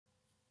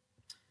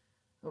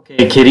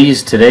Okay,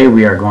 kiddies, today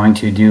we are going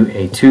to do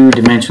a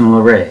two-dimensional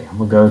array.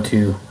 We'll go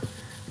to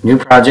New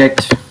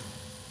Project,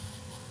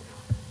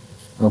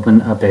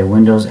 open up a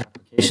Windows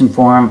application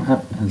form.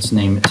 Let's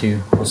name it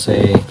two. We'll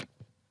say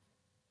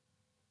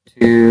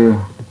array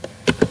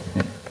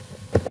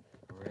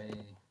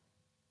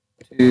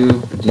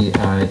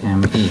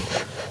 2-dime.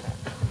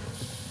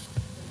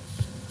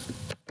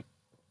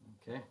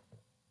 Okay.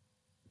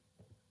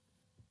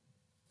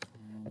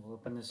 And we'll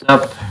open this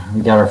up. We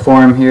got our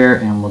form here,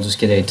 and we'll just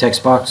get a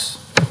text box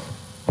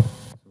so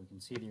we can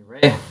see the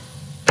array.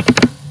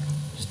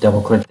 Just double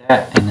click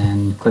that and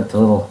then click the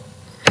little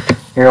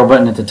arrow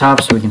button at the top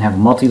so we can have a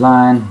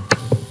multi-line.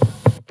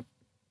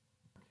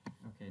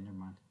 Okay, never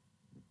mind.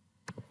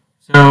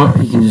 So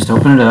you can just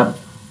open it up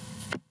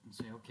and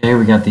say, okay,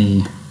 we got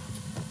the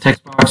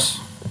text box.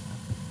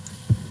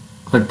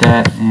 Click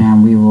that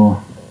and we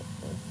will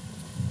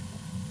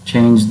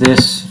change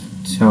this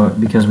so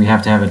because we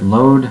have to have it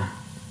load.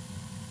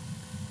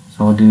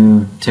 So we'll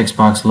do text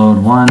box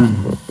load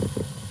 1. Let's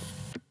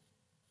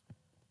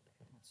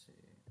see.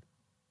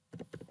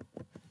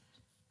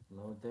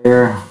 Load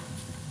there.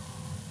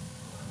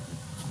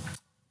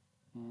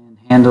 And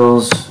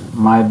handles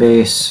my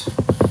base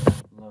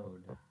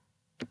load.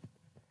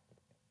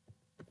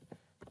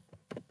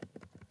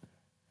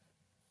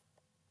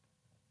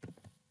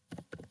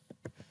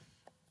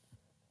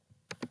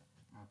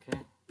 Okay.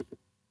 So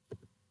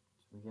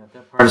we got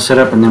that part set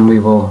up, and then we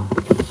will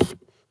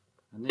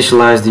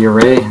initialize the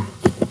array.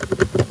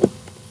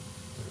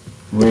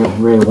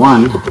 Array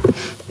 1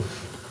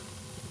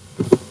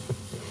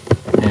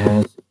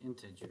 as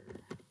integer.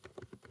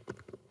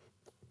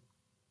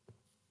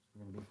 We're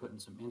going to be putting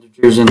some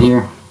integers in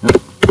here.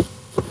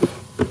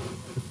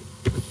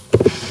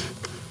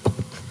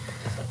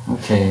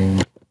 Okay,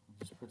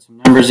 just put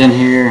some numbers in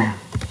here.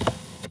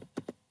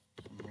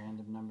 Some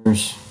random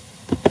numbers.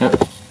 I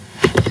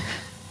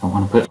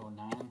want to put 09.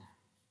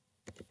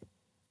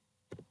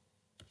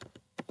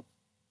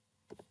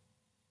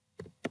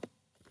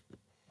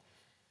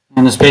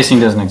 And the spacing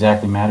doesn't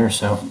exactly matter,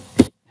 so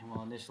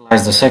we'll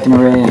initialize the second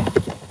array.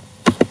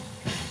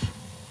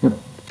 Yep,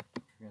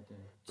 forgot to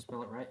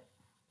spell it right.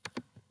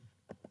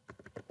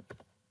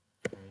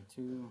 Array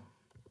 2.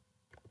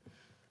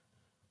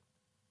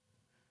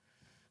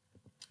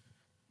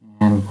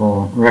 And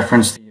we'll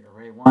reference the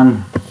array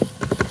 1.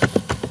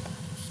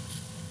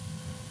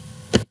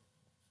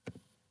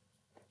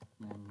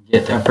 And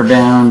get the upper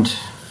bound.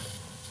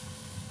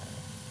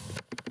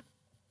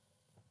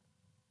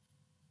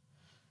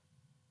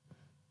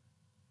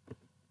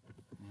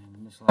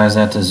 Initialize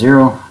that to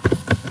 0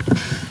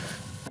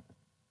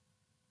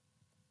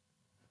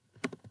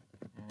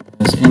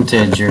 as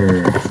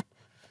integer. Okay,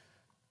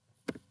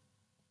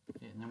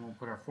 and then we'll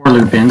put our for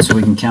loop in so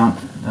we can count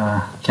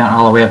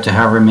all the way up to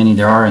however many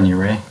there are in the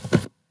array. So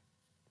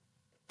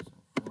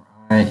for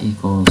I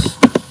equals,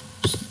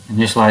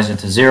 initialize it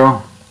to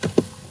 0.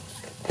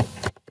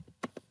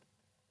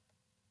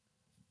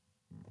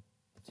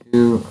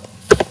 2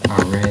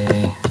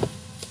 array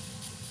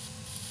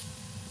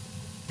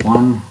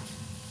 1.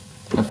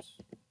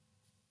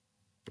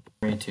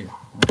 Array 2.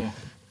 Okay.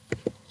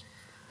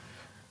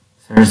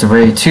 So there's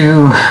array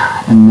 2,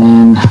 and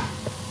then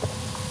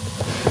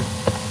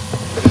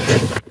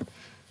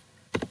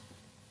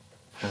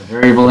put a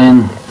variable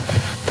in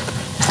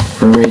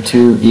for array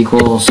 2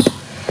 equals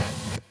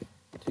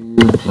 2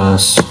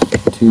 plus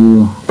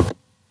 2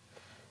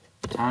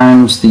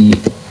 times the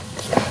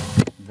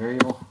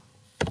variable.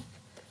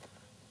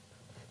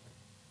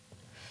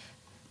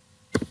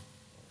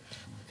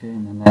 Okay,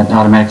 and then that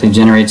automatically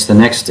generates the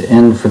next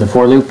end for the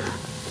for loop.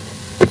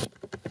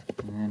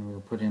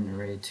 Put in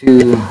array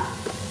 2,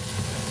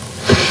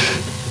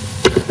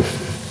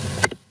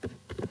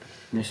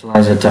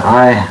 initialize it to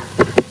I.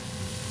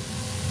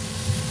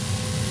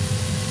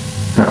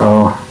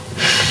 Uh-oh.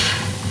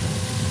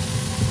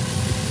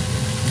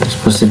 I'm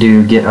supposed to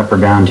do get upper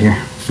bound here.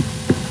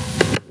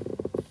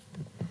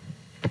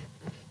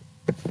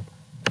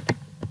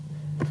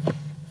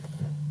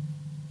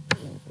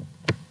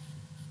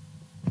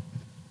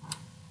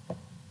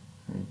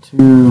 Array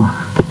 2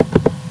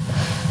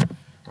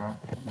 dot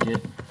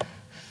get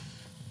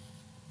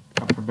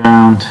upper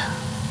bound.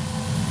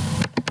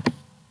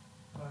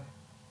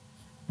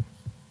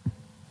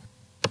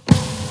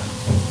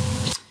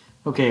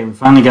 Okay, we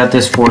finally got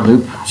this for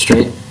loop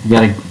straight. We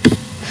got to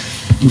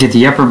get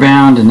the upper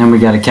bound, and then we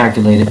got to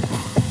calculate it.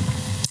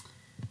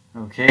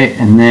 Okay,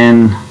 and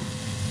then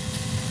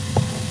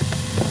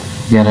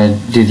we got to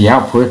do the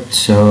output.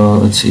 So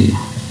let's see.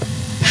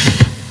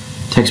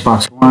 Text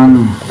box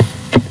 1.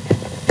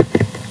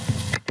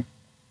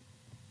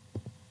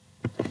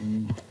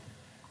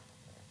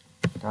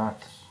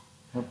 Dot.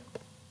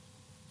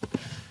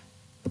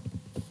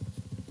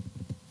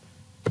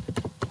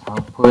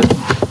 Output.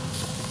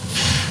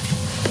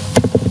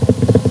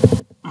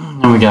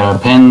 Then we got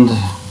append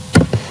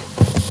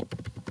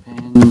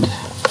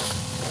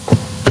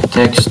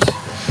text.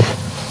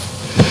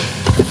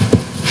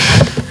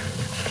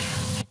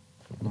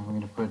 Now we're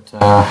going to put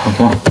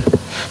okay.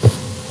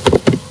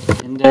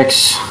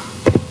 index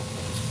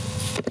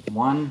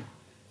 1.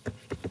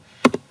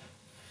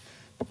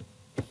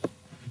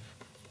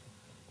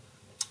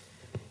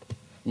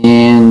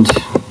 And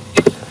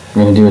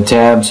we're going to do a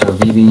tab, so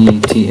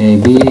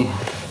VBTAB.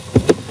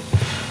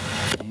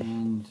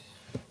 And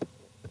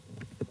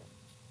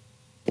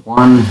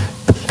 1.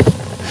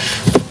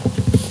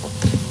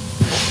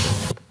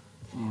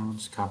 And we'll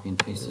just copy and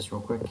paste this real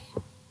quick.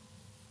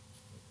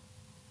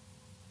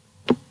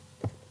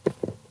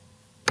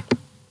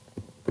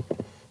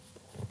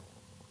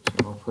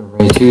 Put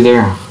array 2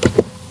 there.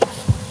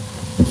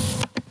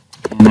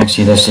 And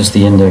actually that's just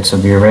the index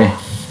of the array.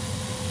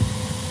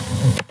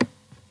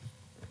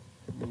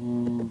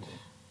 And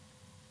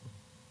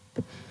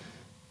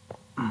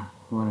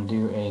we want to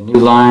do a new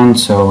line,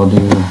 so we'll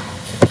do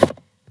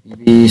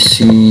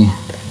BBCRLF.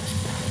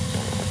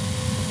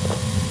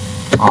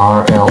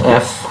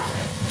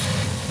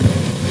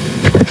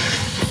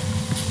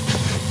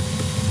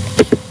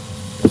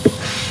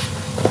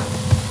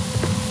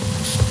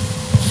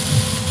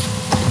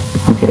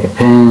 Okay,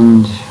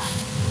 append.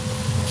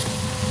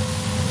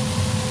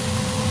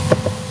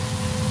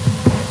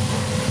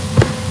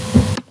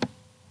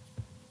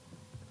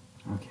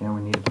 Okay, we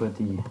need to put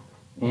the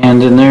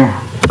and in there.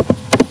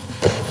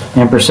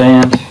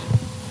 Ampersand.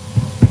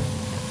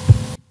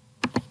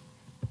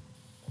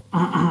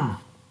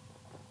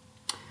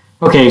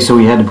 Okay, so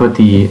we had to put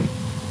the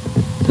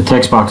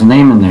text box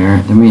name in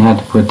there, then we had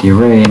to put the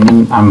array, and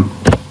then I'm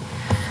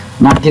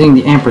not getting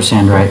the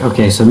ampersand right.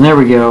 Okay, so there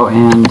we go,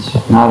 and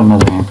not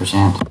another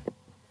ampersand.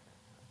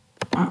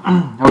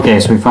 Okay,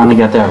 so we finally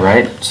got that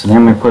right. So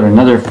then we put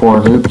another for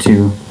loop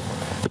to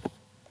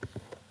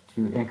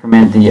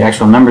increment the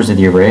actual numbers of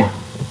the array.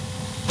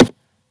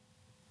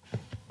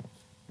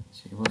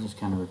 See, we'll just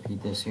kind of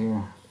repeat this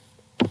here.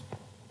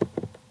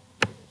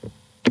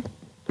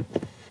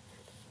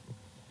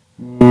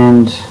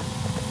 And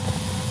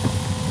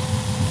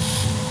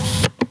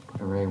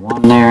put array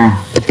 1 there.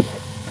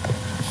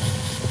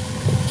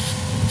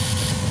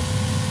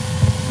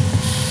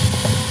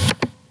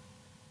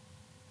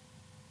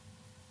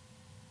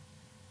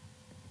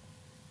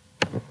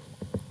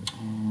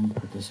 And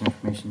put this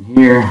information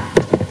here.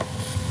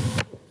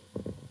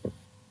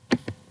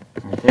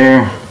 Right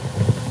there.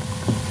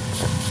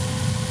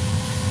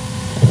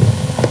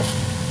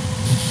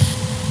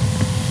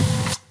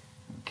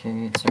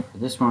 Okay, except for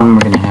this one,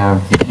 we're going to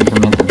have the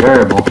increment the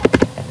variable.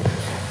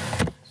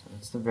 So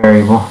that's the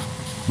variable.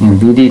 And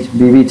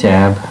BB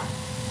tab.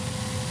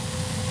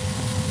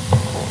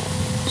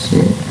 Let's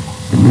see.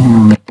 And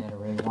we'll make that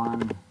array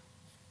 1.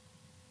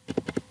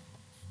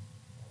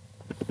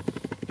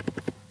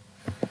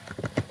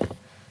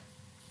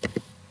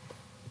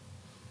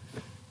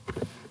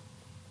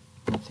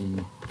 With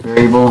the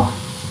variable.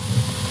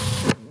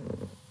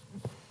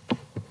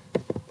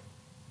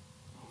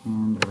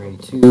 And array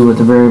 2 with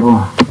the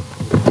variable.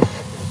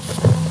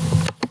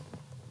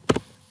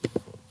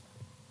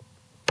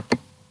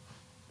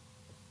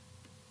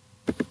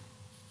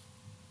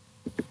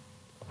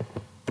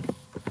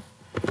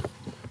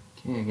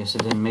 Okay, I guess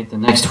it didn't make the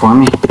next for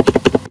me.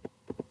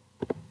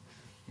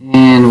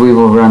 And we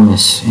will run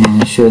this,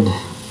 and it should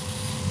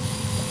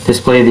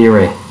display the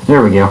array.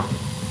 There we go.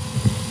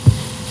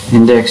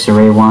 Index,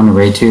 array 1,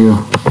 array 2.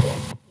 You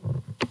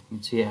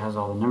can see it has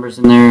all the numbers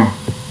in there.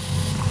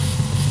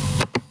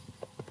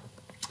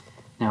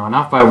 Now, an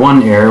off by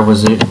 1 error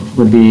would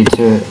be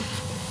that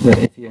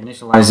if you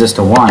initialize this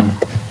to 1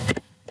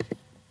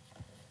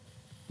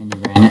 and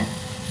you ran it,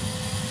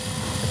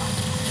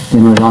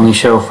 then it would only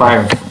show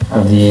 5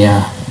 of the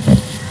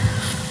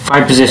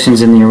 5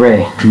 positions in the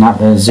array, not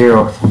the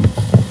zeroth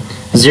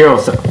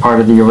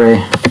part of the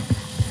array.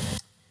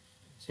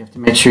 So you have to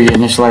make sure you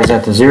initialize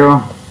that to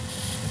 0.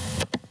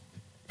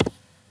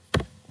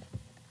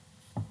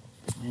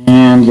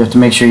 And you have to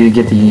make sure you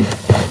get the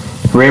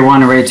array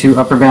 1, array 2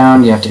 upper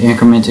bound. You have to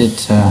increment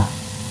it,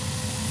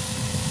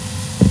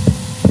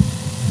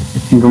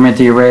 increment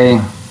the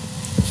array.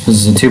 This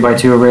is a 2 by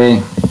 2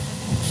 array.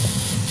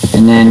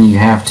 And then you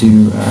have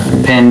to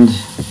append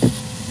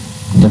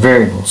the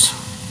variables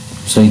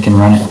so you can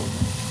run it.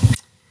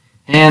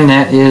 And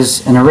that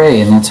is an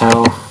array, and that's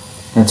how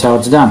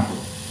it's done.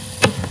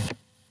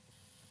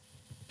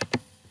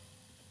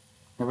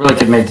 I really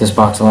could make this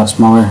box a lot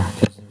smaller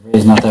because the array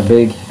is not that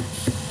big.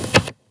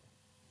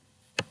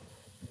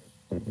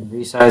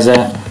 Resize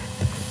that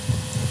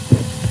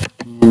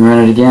and run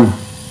it again.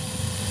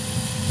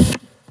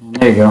 And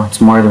there you go, it's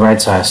more the right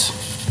size.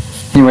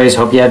 Anyways,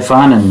 hope you had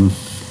fun, and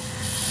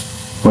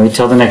wait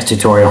till the next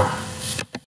tutorial.